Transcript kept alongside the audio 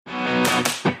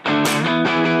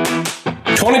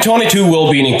2022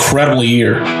 will be an incredible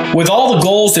year. With all the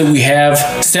goals that we have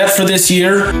set for this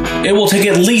year, it will take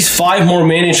at least 5 more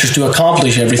managers to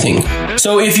accomplish everything.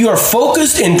 So if you are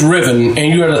focused and driven,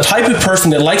 and you are the type of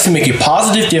person that likes to make a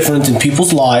positive difference in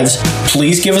people's lives,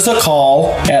 please give us a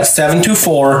call at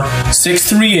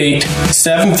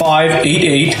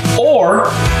 724-638-7588 or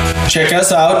check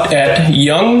us out at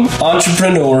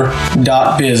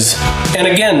youngentrepreneur.biz. And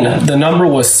again, the number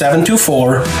was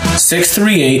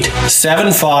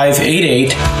 724-638-7588.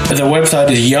 The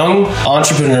website is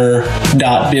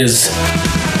youngentrepreneur.biz.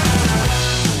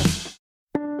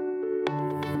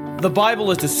 The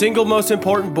Bible is the single most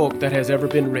important book that has ever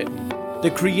been written.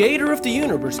 The creator of the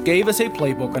universe gave us a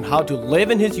playbook on how to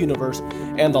live in his universe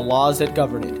and the laws that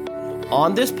govern it.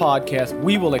 On this podcast,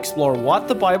 we will explore what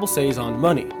the Bible says on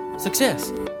money,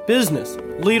 success, business,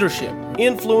 leadership,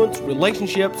 influence,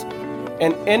 relationships,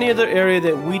 and any other area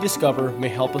that we discover may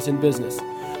help us in business.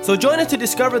 So join us to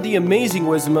discover the amazing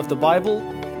wisdom of the Bible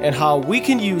and how we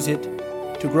can use it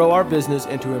to grow our business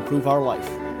and to improve our life.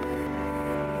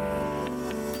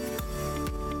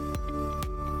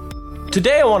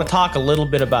 Today I want to talk a little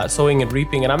bit about sowing and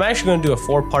reaping, and I'm actually going to do a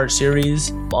 4-part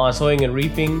series on sowing and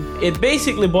reaping. It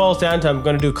basically boils down to I'm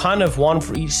going to do kind of one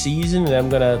for each season, and I'm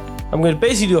going to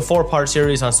basically do a 4-part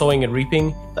series on sowing and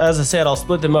reaping. As I said, I'll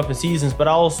split them up in seasons, but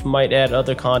I also might add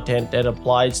other content that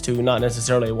applies to not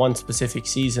necessarily one specific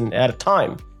season at a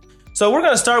time. So we're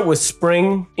going to start with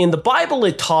spring. In the Bible,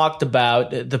 it talked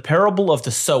about the parable of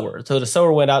the sower. So the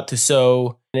sower went out to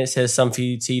sow, and it says some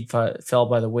seed fell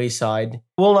by the wayside.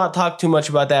 We'll not talk too much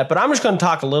about that, but I'm just going to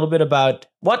talk a little bit about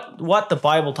what the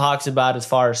Bible talks about as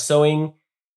far as sowing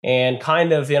and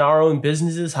kind of in our own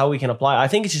businesses, how we can apply it. I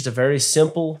think it's just a very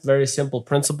simple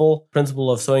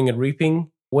principle of sowing and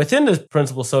reaping. Within the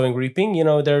principle of sowing and reaping,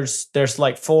 there's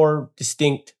like 4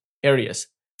 distinct areas.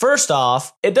 First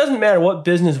off, it doesn't matter what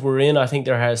business we're in. I think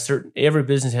every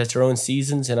business has their own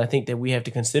seasons, and I think that we have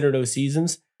to consider those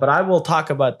seasons. But I will talk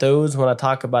about those when I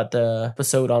talk about the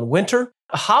episode on winter.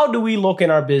 How do we look in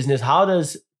our business? How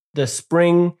does the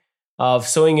spring of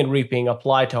sowing and reaping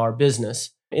apply to our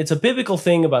business? It's a biblical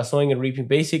thing about sowing and reaping.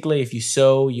 Basically, if you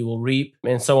sow, you will reap,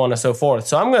 and so on and so forth.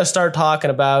 So I'm going to start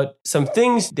talking about some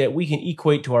things that we can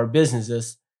equate to our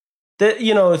businesses, that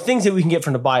things that we can get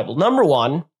from the Bible. Number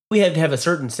 1, we have to have a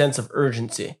certain sense of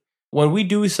urgency. When we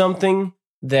do something,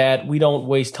 that we don't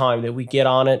waste time, that we get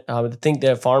on it. I think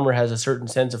that a farmer has a certain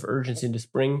sense of urgency in the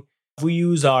spring. If we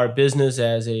use our business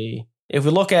if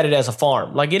we look at it as a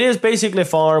farm, like it is basically a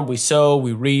farm, we sow,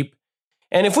 we reap.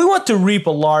 And if we want to reap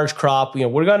a large crop,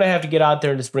 we're going to have to get out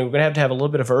there in the spring. We're going to have a little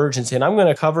bit of urgency. And I'm going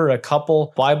to cover a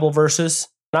couple Bible verses.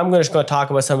 And I'm just going to talk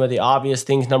about some of the obvious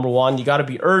things. Number 1, you got to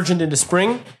be urgent in the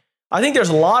spring. I think there's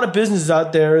a lot of businesses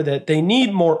out there that they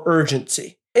need more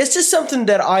urgency. It's just something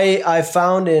that I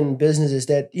found in businesses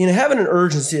that, having an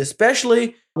urgency,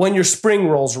 especially when your spring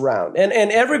rolls around. And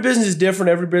every business is different.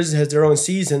 Every business has their own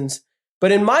seasons.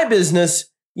 But in my business,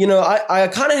 I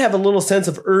kind of have a little sense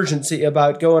of urgency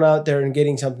about going out there and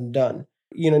getting something done.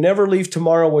 Never leave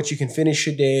tomorrow what you can finish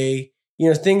today,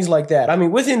 things like that. I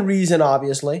mean, within reason,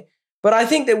 obviously. But I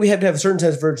think that we have to have a certain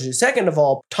sense of urgency. Second of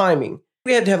all, timing.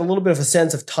 We have to have a little bit of a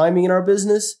sense of timing in our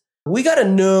business. We got to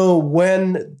know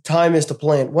when time is to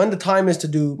plant, when the time is to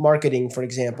do marketing, for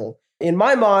example. In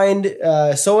my mind,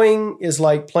 sowing is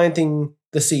like planting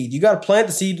the seed. You got to plant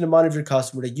the seed in the mind of your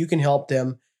customer that you can help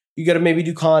them. You got to maybe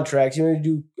do contracts, you maybe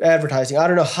do advertising. I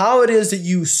don't know how it is that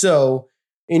you sow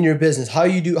in your business. How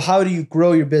do you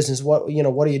grow your business? What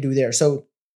do you do there? So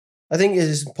I think it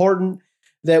is important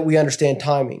that we understand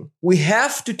timing. We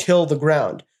have to till the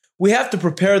ground. We have to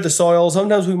prepare the soil.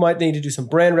 Sometimes we might need to do some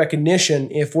brand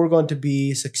recognition if we're going to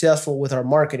be successful with our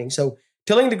marketing. So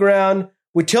tilling the ground,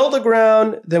 we till the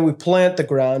ground, then we plant the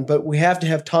ground, but we have to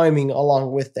have timing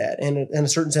along with that and a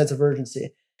certain sense of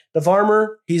urgency. The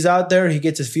farmer, he's out there, he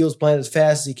gets his fields planted as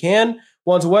fast as he can.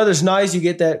 Once the weather's nice, you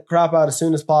get that crop out as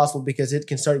soon as possible because it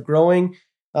can start growing.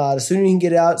 The sooner you can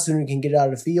get it out, the sooner you can get it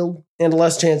out of the field, and the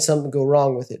less chance something go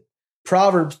wrong with it.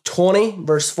 Proverbs 20,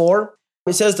 verse 4.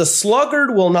 It says, "The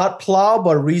sluggard will not plow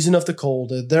by reason of the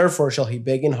cold, therefore shall he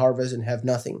beg in harvest and have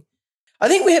nothing." I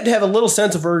think we have to have a little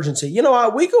sense of urgency.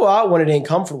 We go out when it ain't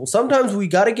comfortable. Sometimes we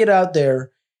got to get out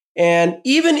there, and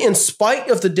even in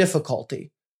spite of the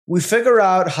difficulty, we figure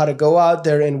out how to go out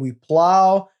there and we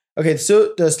plow. Okay,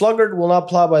 so the sluggard will not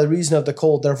plow by the reason of the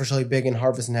cold, therefore shall he beg in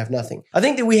harvest and have nothing. I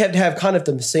think that we have to have kind of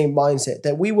the same mindset,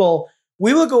 that we will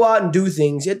go out and do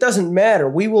things. It doesn't matter.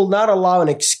 We will not allow an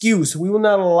excuse. We will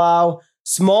not allow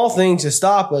small things to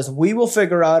stop us. We will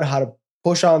figure out how to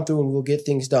push on through and we'll get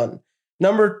things done.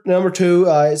 Number 2,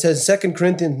 it says 2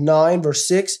 Corinthians 9, verse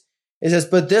 6. It says,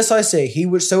 but this I say, he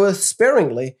which soweth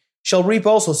sparingly shall reap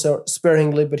also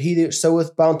sparingly, but he that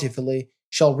soweth bountifully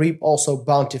shall reap also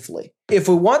bountifully. If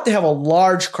we want to have a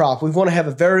large crop, we want to have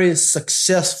a very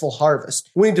successful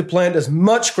harvest, we need to plant as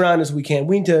much ground as we can.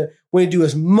 We need to do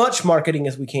as much marketing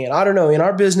as we can. I don't know, in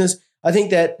our business, I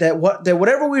think that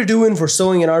whatever we're doing for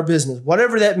sowing in our business,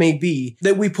 whatever that may be,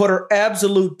 that we put our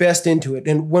absolute best into it.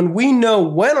 And when we know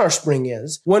when our spring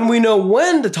is, when we know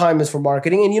when the time is for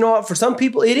marketing, and you know what, for some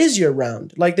people, it is year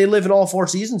round. Like they live in all 4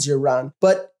 seasons year round.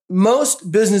 But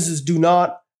most businesses do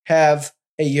not have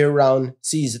a year round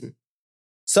season.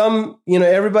 Some,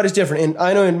 everybody's different. And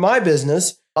I know in my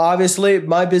business, obviously,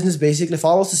 my business basically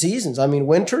follows the seasons. I mean,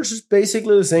 winters is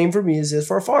basically the same for me as it is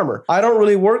for a farmer. I don't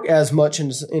really work as much in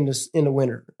the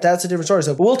winter. That's a different story.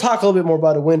 So we'll talk a little bit more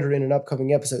about the winter in an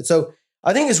upcoming episode. So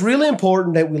I think it's really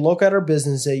important that we look at our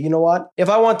business and say, you know what? If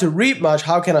I want to reap much,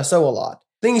 how can I sow a lot?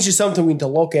 I think it's just something we need to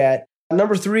look at.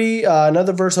 Number 3,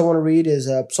 another verse I want to read is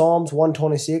Psalms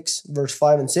 126, verse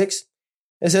 5 and 6.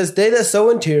 It says, they that sow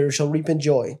in tears shall reap in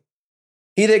joy.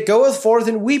 He that goeth forth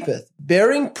and weepeth,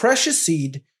 bearing precious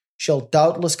seed, shall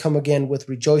doubtless come again with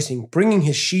rejoicing, bringing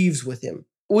his sheaves with him.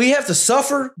 We have to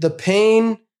suffer the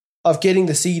pain of getting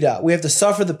the seed out. We have to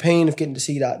suffer the pain of getting the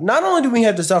seed out. Not only do we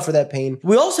have to suffer that pain,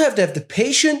 we also have to have the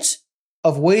patience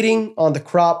of waiting on the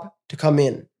crop to come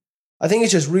in. I think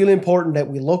it's just really important that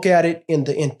we look at it in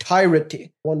the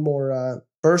entirety. One more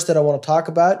verse that I want to talk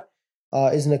about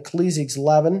is in Ecclesiastes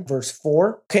 11, verse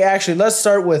 4. Okay, actually, let's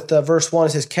start with verse 1. It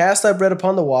says, cast thy bread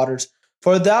upon the waters,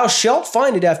 for thou shalt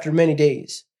find it after many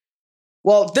days.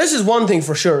 Well, this is one thing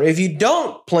for sure. If you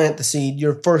don't plant the seed,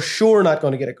 you're for sure not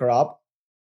going to get a crop.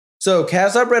 So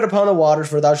cast thy bread upon the waters,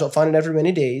 for thou shalt find it after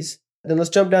many days. Then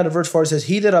let's jump down to verse 4. It says,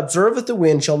 he that observeth the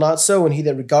wind shall not sow, and he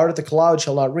that regardeth the cloud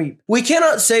shall not reap. We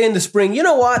cannot say in the spring, you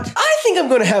know what? I think I'm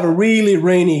going to have a really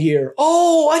rainy year.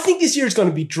 Oh, I think this year is going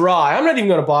to be dry. I'm not even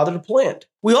going to bother to plant.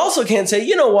 We also can't say,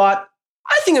 you know what?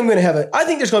 I think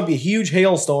there's going to be a huge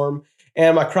hailstorm,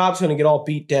 and my crop's going to get all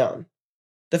beat down.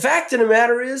 The fact of the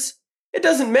matter is, it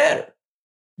doesn't matter.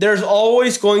 There's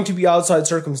always going to be outside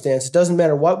circumstances. It doesn't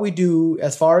matter what we do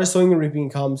as far as sowing and reaping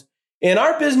comes. In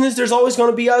our business, there's always going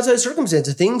to be outside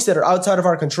circumstances, things that are outside of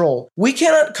our control. We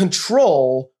cannot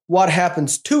control what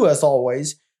happens to us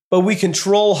always, but we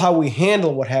control how we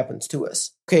handle what happens to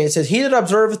us. Okay, it says, he that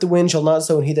observeth the wind shall not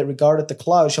sow, and he that regardeth the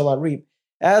cloud shall not reap.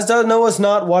 As thou knowest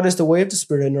not what is the way of the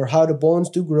Spirit, nor how the bones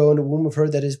do grow in the womb of her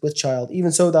that is with child,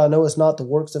 even so thou knowest not the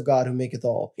works of God who maketh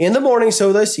all. In the morning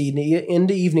sow thy seed, and in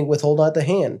the evening withhold not the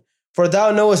hand. For thou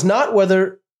knowest not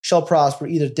whether shall prosper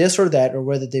either this or that, or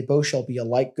whether they both shall be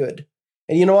alike good.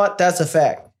 And you know what? That's a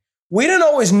fact. We don't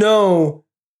always know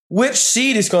which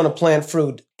seed is going to plant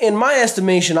fruit. In my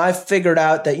estimation, I've figured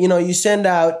out that, you send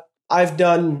out, I've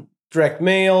done direct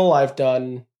mail, I've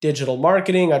done digital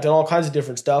marketing, I've done all kinds of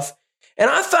different stuff. And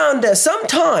I found that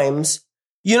sometimes,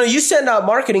 you send out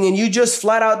marketing and you just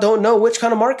flat out don't know which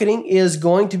kind of marketing is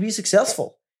going to be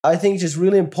successful. I think it's just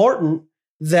really important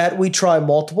that we try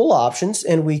multiple options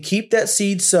and we keep that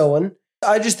seed sowing.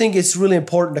 I just think it's really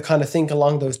important to kind of think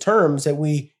along those terms that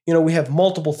we have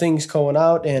multiple things going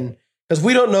out, and because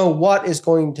we don't know what is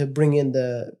going to bring in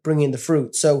the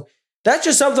fruit. So that's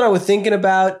just something I was thinking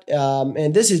about.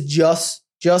 And this is just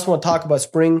want to talk about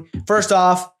spring. First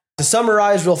off, to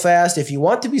summarize real fast, if you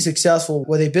want to be successful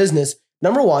with a business,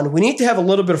 number one, we need to have a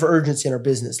little bit of urgency in our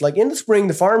business. Like in the spring,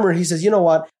 the farmer, he says, you know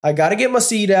what? I got to get my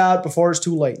seed out before it's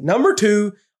too late. Number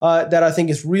two, that I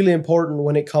think is really important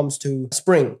when it comes to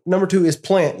spring. Number 2 is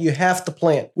plant. You have to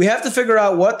plant. We have to figure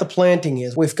out what the planting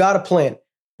is. We've got to plant.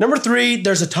 Number 3,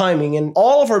 there's a timing, and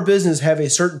all of our business have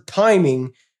a certain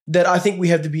timing that I think we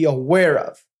have to be aware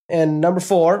of. And number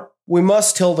 4, we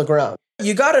must till the ground.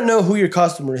 You got to know who your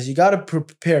customer is. You got to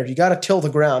prepare. You got to till the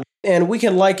ground. And we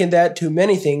can liken that to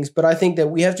many things, but I think that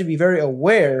we have to be very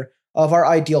aware of our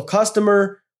ideal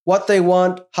customer, what they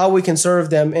want, how we can serve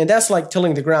them. And that's like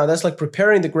tilling the ground. That's like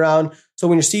preparing the ground so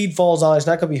when your seed falls on, it's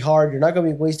not going to be hard. You're not going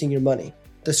to be wasting your money.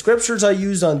 The scriptures I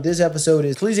used on this episode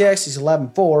is Ecclesiastes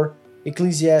 11:4,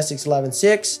 Ecclesiastes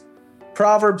 11:6,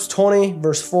 Proverbs 20,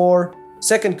 verse 4,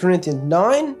 2 Corinthians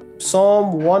 9,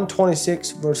 Psalm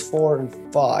 126, verse 4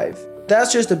 and 5.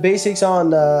 That's just the basics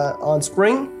on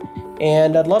spring.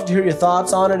 And I'd love to hear your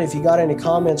thoughts on it. If you got any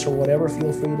comments or whatever,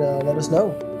 feel free to let us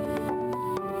know.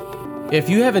 If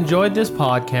you have enjoyed this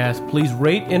podcast, please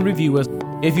rate and review us.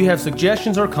 If you have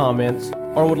suggestions or comments,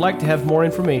 or would like to have more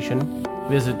information,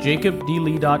 visit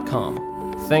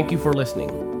jacobdlee.com. Thank you for listening.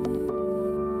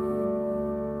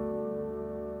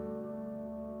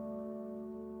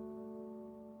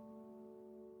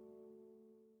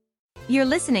 You're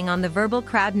listening on the Verbal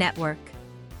Crowd Network.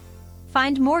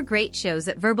 Find more great shows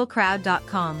at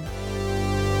verbalcrowd.com.